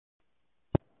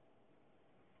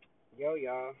Yo,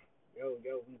 y'all. Yo,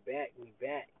 we back.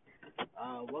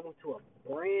 Welcome to a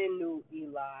brand new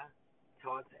Eli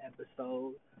Talks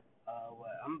episode.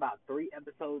 I'm about 3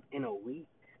 episodes in a week.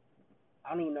 I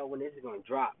don't even know when this is gonna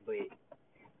drop, but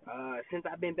since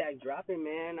I've been back dropping,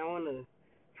 man,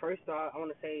 first off, I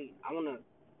wanna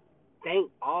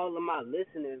thank all of my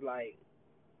listeners. Like,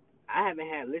 I haven't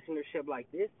had listenership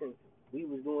like this since we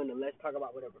was doing the Let's Talk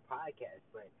About Whatever podcast,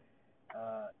 but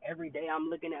every day I'm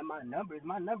looking at my numbers.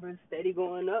 My numbers steady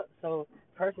going up. So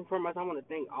first and foremost, I want to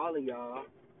thank all of y'all.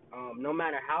 No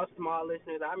matter how small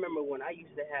listeners, I remember when I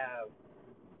used to have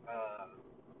uh,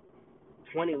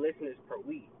 20 listeners per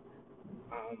week.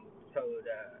 So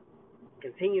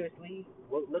continuously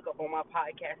look up on my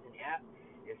podcasting app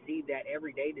and see that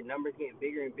every day the numbers getting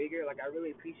bigger and bigger. Like, I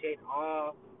really appreciate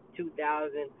all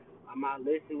 2,000 of my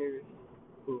listeners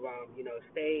who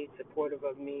stayed supportive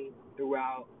of me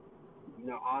throughout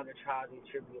all the trials and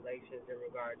tribulations in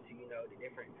regards to, the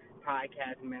different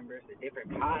podcast members, the different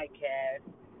podcasts,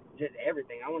 just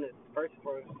everything. I want to first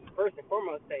and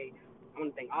foremost say I want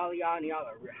to thank all of y'all, and y'all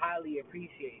are highly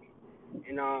appreciated.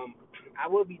 And I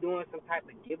will be doing some type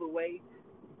of giveaway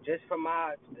just for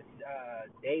my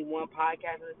day one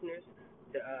podcast listeners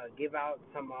to give out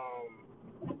some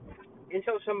and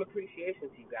show some appreciation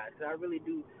to you guys, because I really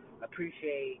do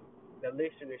appreciate the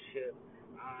listenership,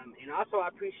 and also I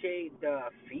appreciate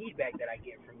the feedback that I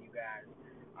get from you guys,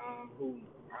 who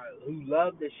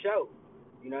love the show.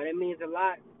 That means a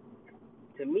lot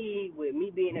to me, with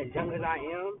me being as young as I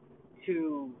am,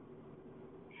 to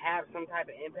have some type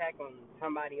of impact on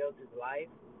somebody else's life,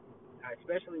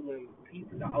 especially when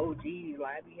people, the OGs,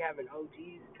 like I be having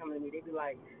OGs coming to me, they be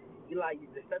like, you like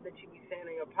the stuff that you be saying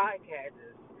on your podcast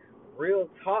is real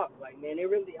talk. Like, man, I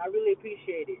really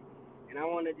appreciate it, and I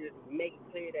want to just make it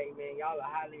clear that, man, y'all are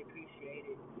highly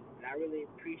appreciated, and I really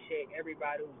appreciate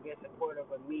everybody who's been supportive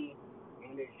of me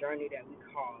on this journey that we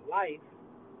call life.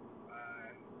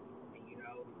 And,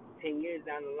 10 years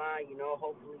down the line,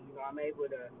 hopefully, I'm able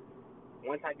to,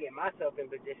 once I get myself in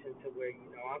position to where,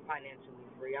 I'm financially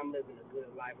free, I'm living a good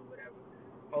life or whatever,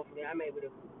 hopefully I'm able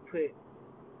to put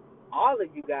all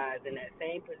of you guys in that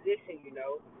same position,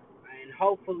 and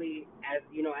hopefully, as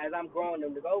I'm growing,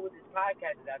 and the goal with this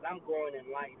podcast is, as I'm growing in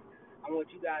life, I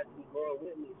want you guys to be growing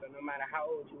with me. So no matter how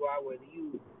old you are, whether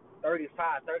you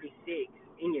 35, 36,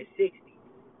 in your 60s,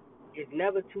 it's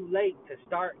never too late to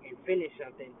start and finish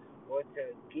something, or to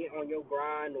get on your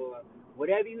grind, or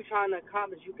whatever you're trying to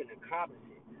accomplish, you can accomplish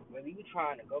it. Whether you're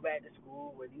trying to go back to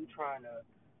school, whether you're trying to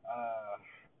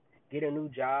get a new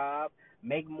job,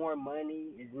 make more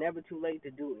money, it's never too late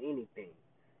to do anything.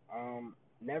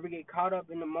 Never get caught up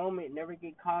in the moment. Never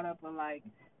get caught up in, like,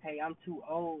 hey, I'm too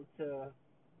old to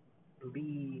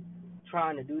be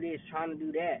trying to do this, trying to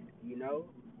do that,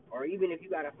 Or even if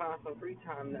you gotta find some free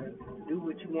time to do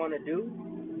what you want to do,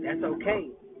 that's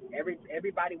okay.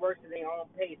 Everybody works at their own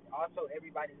pace. Also,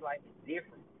 everybody's life is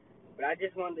different. But I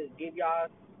just wanted to give y'all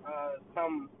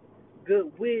some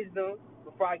good wisdom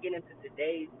before I get into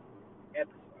today's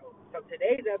episode. So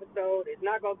today's episode is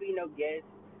not gonna be no guests.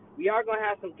 We are gonna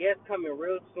have some guests coming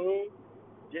real soon,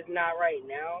 just not right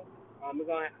now.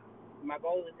 My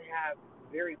goal is to have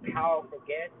very powerful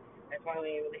guests. That's why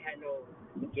we ain't really had no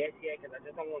guests yet, because I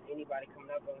just don't want anybody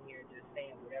coming up on here just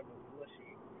saying whatever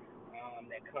bullshit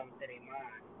that comes to their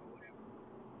mind or whatever.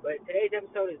 But today's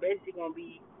episode is basically gonna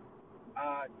be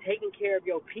taking care of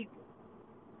your people.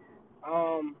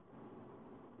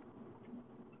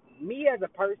 Me as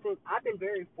a person, I've been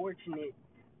very fortunate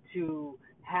to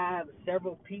have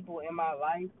several people in my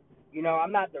life.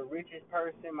 I'm not the richest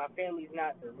person. My family's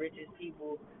not the richest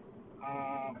people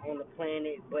on the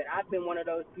planet, but I've been one of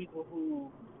those people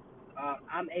who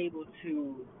I'm able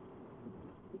to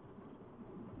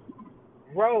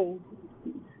grow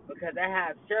because I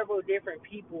have several different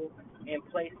people in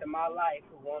place in my life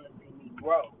who want to see me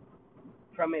grow.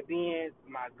 From it being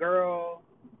my girl,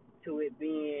 to it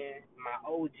being my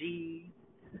OGs,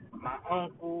 my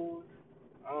uncles,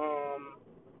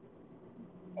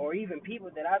 or even people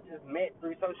that I've just met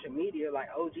through social media, like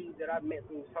OGs that I've met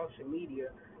through social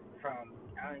media.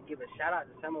 I give a shout out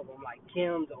to some of them, like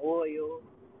Kim's Oil,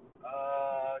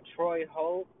 Troy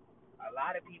Hope, a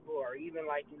lot of people, or even,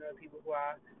 like, people who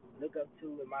I look up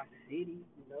to in my city,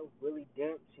 Willie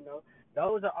Demps,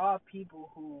 those are all people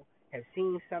who have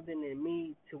seen something in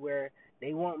me to where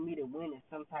they want me to win in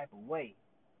some type of way.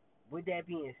 With that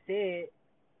being said,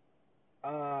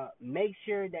 make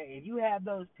sure that if you have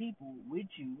those people with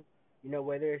you,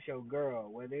 whether it's your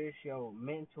girl, whether it's your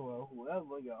mentor,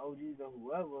 whoever, your OGs or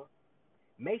whoever,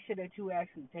 make sure that you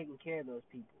actually taking care of those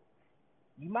people.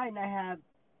 You might not have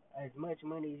as much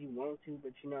money as you want to,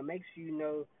 but make sure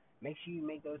Make sure you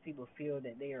make those people feel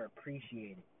that they are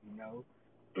appreciated. You know,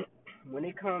 when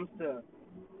it comes to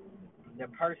the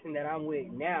person that I'm with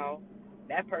now,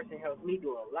 that person helps me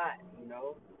do a lot. You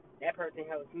know, that person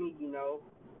helps me.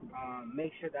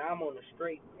 Make sure that I'm on a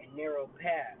straight and narrow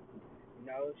path. You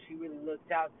know, she really looks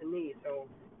out to me. So,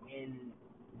 in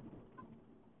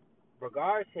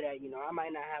regards to that, I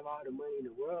might not have all the money in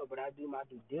the world, but I do my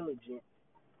due diligence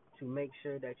to make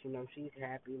sure that she's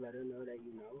happy. Let her know that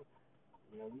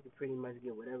we can pretty much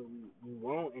get whatever we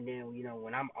want, and then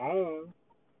when I'm on,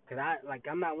 cause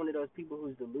I'm not one of those people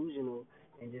who's delusional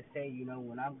and just say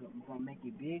when I'm gonna make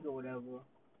it big or whatever,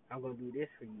 I'm gonna do this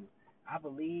for you. I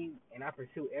believe and I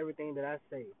pursue everything that I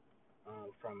say,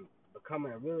 from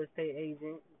becoming a real estate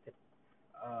agent to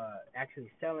actually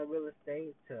selling real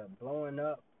estate to blowing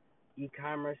up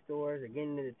e-commerce stores or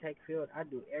getting into the tech field. I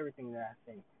do everything that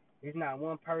I say. There's not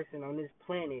one person on this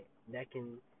planet that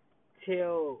can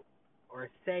tell or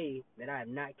say that I have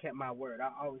not kept my word. I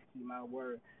always keep my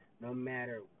word no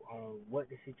matter what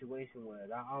the situation was.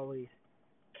 I always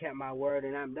kept my word,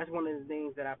 and that's one of the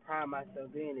things that I pride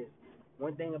myself in. Is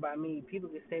one thing about me, people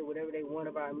can say whatever they want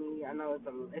about me. I know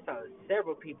it's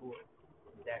several people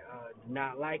that do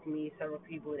not like me, several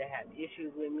people that have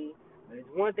issues with me. But it's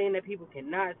one thing that people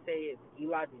cannot say is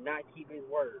Eli do not keep his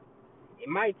word. It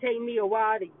might take me a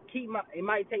while to it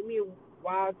might take me a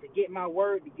while to get my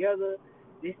word together,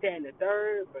 this, that, and the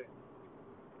third, but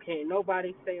can't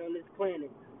nobody say on this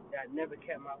planet that I never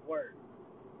kept my word.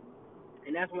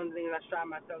 And that's one of the things I strive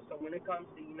myself. So when it comes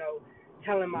to,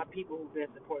 telling my people who've been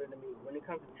supportive of me, when it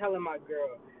comes to telling my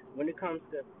girl, when it comes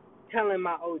to telling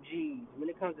my OGs, when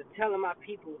it comes to telling my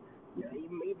people,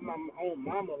 even my own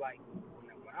mama, like,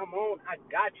 when I'm on, I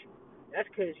got you. That's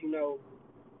because,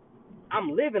 I'm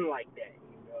living like that,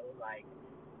 like,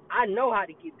 I know how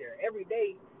to get there every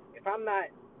day. If I'm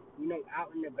not,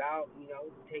 out and about,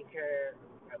 taking care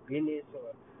of business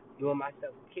or doing my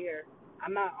self care,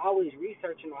 I'm not always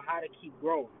researching on how to keep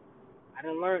growing. I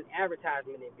done learned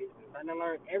advertisement in business. I done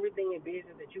learned everything in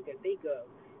business that you can think of,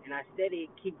 and I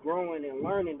steady keep growing and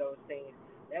learning those things.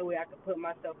 That way, I can put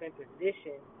myself in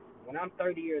position. When I'm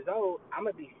 30 years old, I'm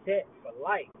gonna be set for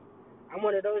life. I'm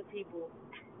one of those people.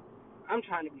 I'm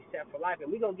trying to be set for life,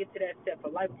 and we're gonna get to that set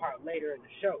for life part later in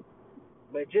the show.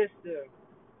 But just the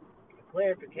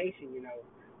clarification,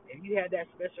 if you have that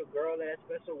special girl or that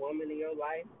special woman in your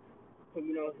life who's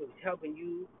helping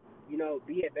you,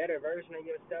 be a better version of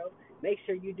yourself, make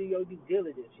sure you do your due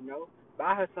diligence,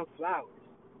 buy her some flowers,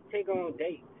 take her on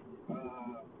dates,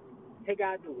 take her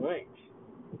out to lunch,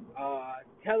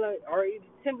 tell her, or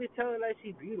simply tell her that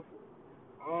she's beautiful.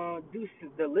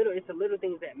 It's the little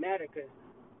things that matter, because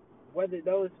whether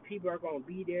those people are going to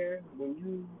be there when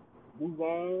you move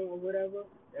on or whatever,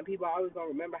 then people are always going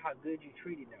to remember how good you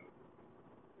treated them.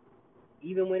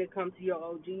 Even when it comes to your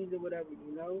OGs or whatever,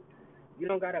 you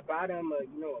don't got to buy them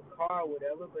a car or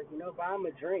whatever, but, buy them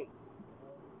a drink.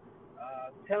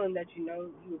 Tell them that,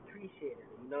 you appreciate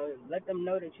it. Let them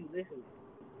know that you listen.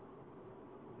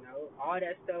 All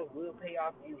that stuff will pay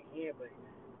off in the end, but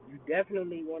you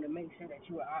definitely want to make sure that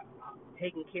you are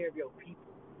taking care of your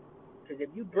people. Because if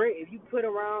you put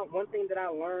around, one thing that I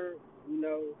learned,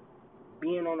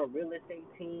 being on a real estate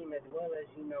team as well as,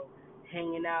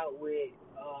 hanging out with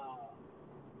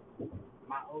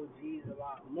my OGs a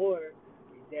lot more,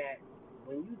 is that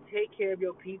when you take care of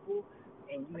your people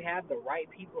and you have the right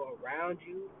people around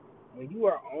you, when you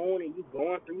are on and you're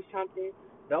going through something,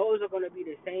 those are going to be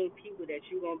the same people that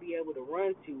you're going to be able to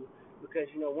run to, because,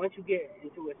 once you get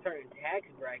into a certain tax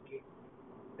bracket,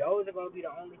 those are going to be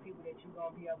the only people that you're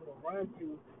going to be able to run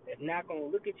to that's not going to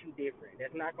look at you different.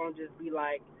 That's not going to just be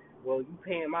like, well, you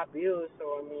paying my bills,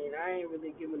 so, I ain't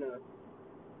really giving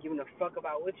a fuck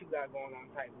about what you got going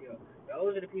on type deal.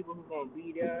 Those are the people who going to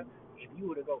be there if you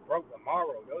were to go broke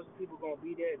tomorrow. Those are the people going to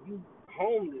be there if you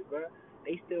homeless, bro.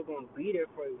 They still going to be there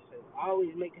for you. So always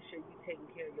making sure you taking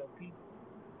care of your people.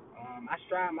 I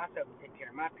strive myself to take care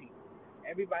of my people.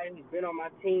 Everybody who's been on my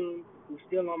team, who's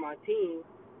still on my team,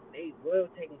 they well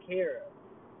taken care of.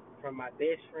 From my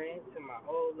best friend to my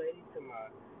old lady to my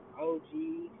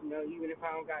OGs, even if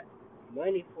I don't got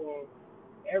money for them,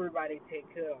 everybody take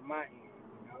care of my end,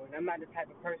 And I'm not the type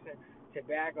of person to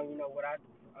bag on, what I do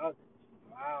for others.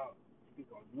 I don't speak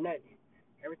on nothing.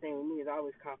 Everything with me is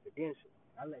always confidential.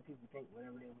 I let people think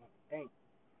whatever they want to think.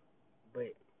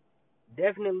 But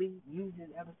definitely use this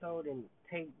episode and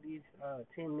take these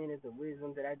 10 minutes of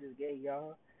wisdom that I just gave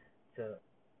y'all to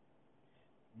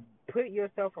put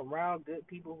yourself around good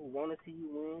people who want to see you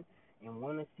win and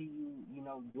want to see you,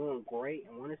 doing great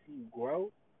and want to see you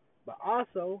grow, but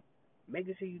also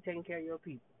making sure you're taking care of your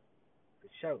people. For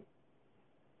sure.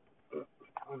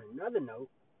 on another note,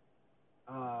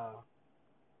 uh,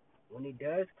 when it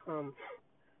does come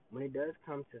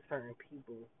to certain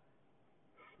people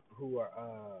who are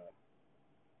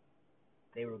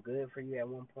they were good for you at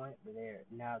one point, but they're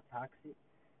now toxic.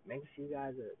 Make sure you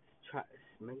guys try.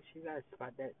 Make sure you guys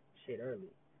spot that shit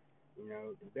early. You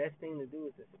know, the best thing to do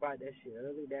is to spot that shit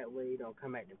early. That way, you don't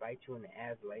come back to bite you in the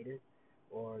ass later.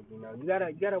 Or you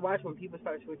gotta watch when people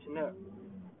start switching up.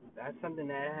 That's something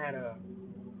that I had a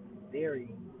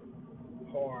very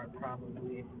hard problem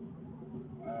with.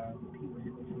 People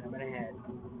switching up. And I had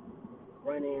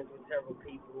run-ins with several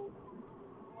people.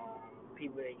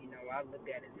 People that I looked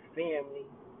at as family.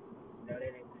 They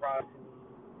didn't cross me,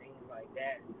 things like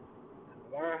that.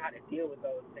 Learn how to deal with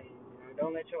those things.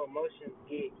 Don't let your emotions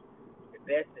get the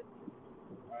best of you.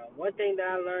 One thing that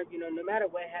I learned, no matter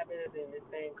what happens in this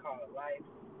thing called life,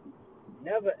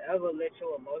 never ever let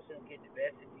your emotions get the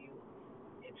best of you,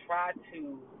 and try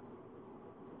to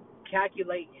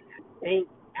calculate and think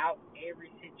out every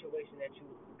situation that you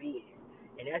be in.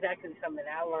 And that's actually something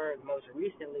that I learned most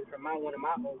recently from one of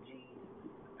my OGs.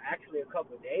 Actually, a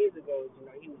couple of days ago,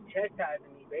 he was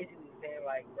chastising me, basically saying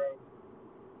like, bro,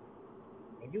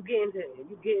 when you getting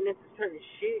into certain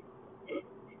shit,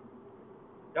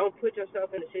 don't put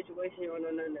yourself in a situation you don't know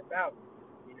nothing about.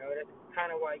 That's kind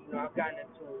of why I've gotten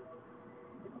into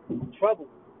trouble.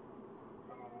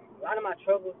 A lot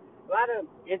of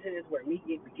incidents where me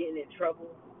getting in trouble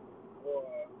or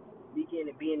me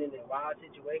being in a wild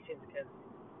situation because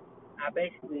I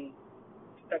basically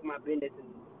stuck my business in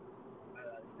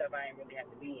stuff I didn't really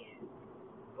have to be in.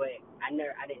 But I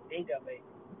didn't think of it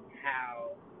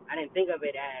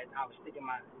as I was sticking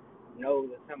my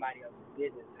nose in somebody else's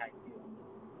business type deal.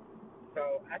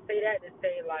 So I say that to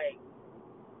say like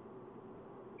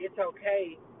it's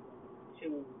okay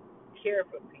to care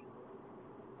for people,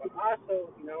 but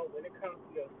also when it comes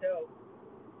to yourself,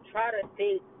 try to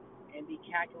think and be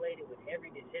calculated with every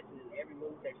decision and every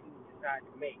move that you decide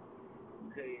to make,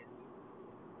 because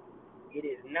it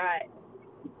is not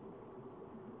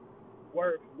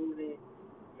worth losing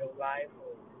your life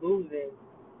or losing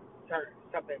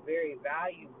something very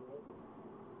valuable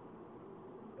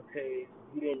because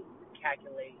you didn't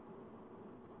calculate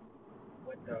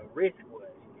what the risk was.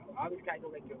 Always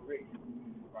calculate your risk,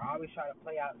 or always try to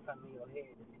play out something in your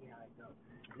head to see how it goes.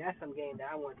 And that's some game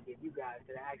that I wanted to give you guys,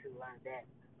 because I actually learned that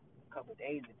a couple of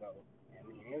days ago. I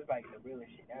mean, it was like the realest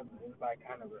shit ever. It was like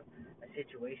kind of a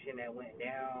situation that went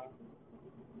down.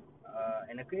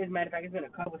 And as a matter of fact, it's been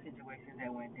a couple of situations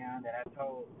that went down that I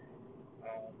told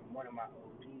one of my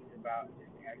OGs about,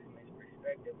 just to ask him his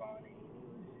perspective on it.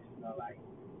 And he was just, like,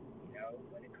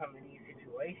 when it comes to these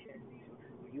situations,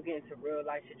 when you get into real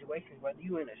life situations, whether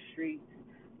you in the streets,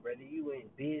 whether you in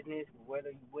business,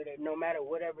 no matter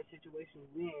whatever situation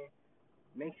you in,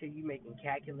 make sure you making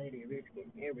calculated risk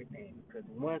in everything. Because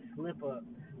one slip up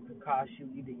could cost you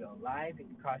either your life, it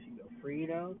could cost you your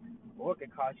freedom, or it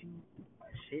could cost you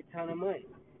a shit ton of money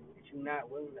that you're not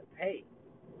willing to pay.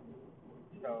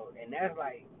 So, and that's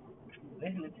like,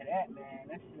 listening to that, man,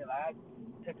 that shit, like, I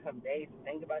took some days to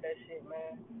think about that shit,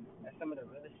 man. That's some of the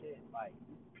realest shit, like,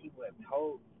 people have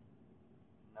told me,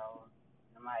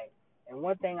 and like, and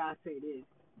one thing I say is,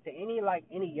 to any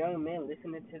young men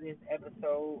listening to this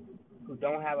episode who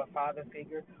don't have a father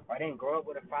figure or didn't grow up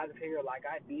with a father figure like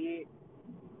I did,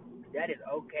 that is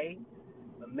okay.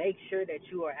 But make sure that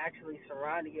you are actually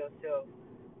surrounding yourself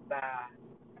by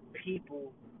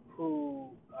people who,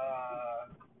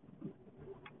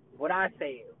 what I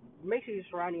say, make sure you're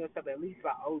surrounding yourself at least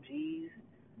by OGs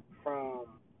from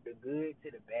the good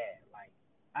to the bad. Like,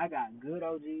 I got good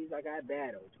OGs, I got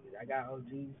bad OGs. I got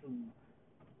OGs who,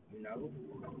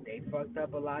 they fucked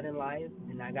up a lot in life,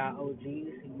 and I got OGs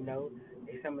who,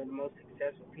 they some of the most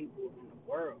successful people in the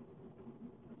world.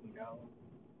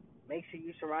 Make sure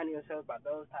you surround yourself by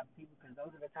those type of people, because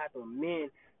those are the type of men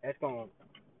that's gonna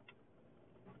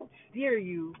steer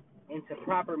you into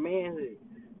proper manhood.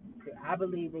 I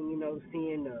believe in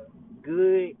seeing the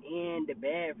good and the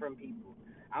bad from people.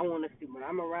 I want to see, when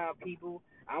I'm around people,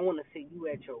 I want to see you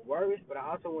at your worst, but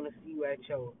I also want to see you at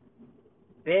your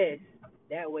best.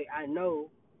 That way I know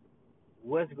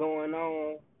what's going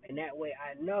on, and that way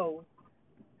I know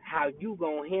how you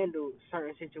gonna handle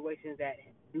certain situations that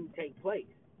do take place.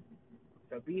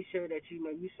 So be sure that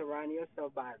you surround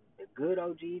yourself by the good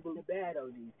OGs and the bad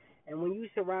OGs. And when you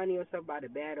surround yourself by the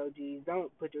bad OGs,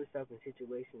 don't put yourself in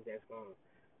situations that's gonna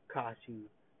cost you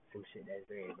some shit that's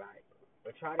very valuable.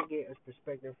 But try to get a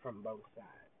perspective from both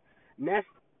sides.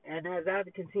 And as I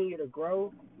continue to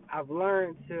grow, I've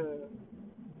learned to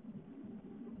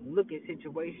look at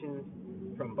situations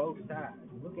from both sides.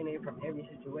 looking at it from every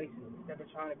situation. Instead of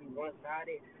trying to be one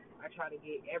sided, I try to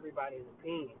get everybody's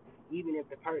opinion, even if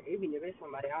it's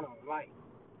somebody I don't like.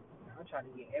 I try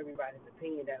to get everybody's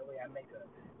opinion. That way, I make a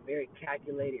very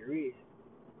calculated risk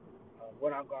of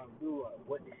what I'm gonna do or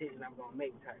what decision I'm gonna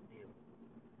make type deal.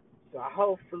 So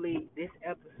hopefully this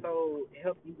episode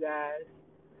helped you guys,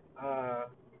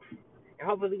 and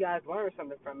hopefully you guys learn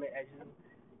something from it as you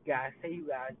guys say you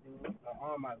guys do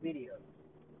on my videos.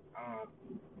 Um,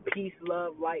 Peace,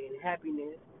 love, light, and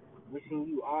happiness. Wishing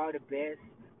you all the best.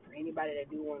 For anybody that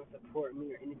do want to support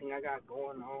me or anything I got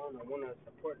going on or want to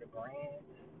support the brand,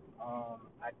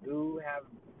 I do have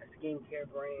a skincare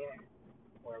brand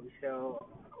where we sell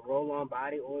roll-on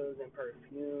body oils and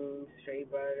perfumes, shea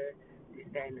butter, this,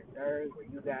 that, and the third, where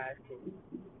you guys can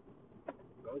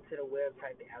go to the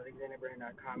website,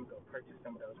 thealexanderbrand.com, and go purchase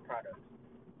some of those products.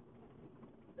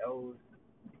 Those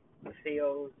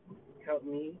sales help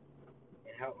me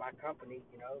and help my company,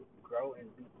 grow and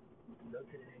go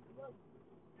to the next level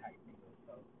type deal.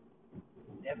 So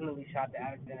definitely shop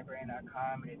at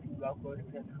alexanderbrand.com, and if you go for the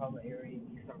Pensacola area and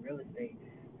need some real estate,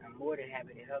 I'm more than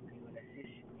happy to help you and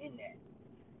assist you in that.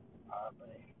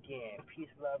 But again, peace,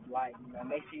 love, light.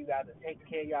 Make sure you guys are taking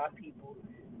care of y'all people.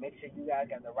 Make sure you guys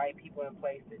got the right people in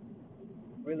place that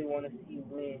really want to see you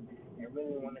win and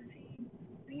really want to see you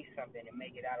be something and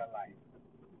make it out of life.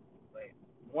 But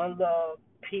one love,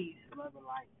 peace, love, and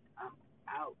light. I'm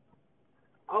out.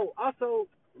 Oh, also,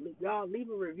 y'all leave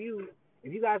a review.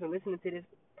 If you guys are listening to this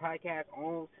podcast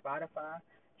on Spotify,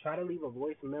 try to leave a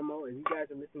voice memo. If you guys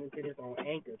are listening to this on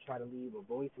Anchor, try to leave a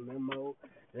voice memo.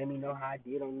 Let me know how I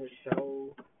did on the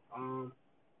show.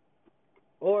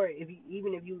 Or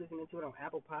even if you listening to it on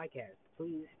Apple Podcasts,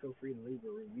 please feel free to leave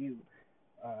a review.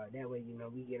 That way,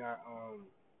 we get our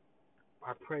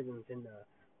presence in the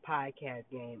podcast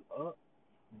game up.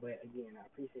 But again, I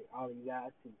appreciate all of you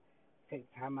guys who take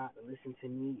time out to listen to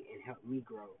me and help me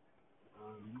grow.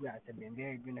 You guys have been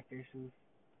very beneficial.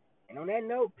 And on that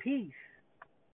note, peace.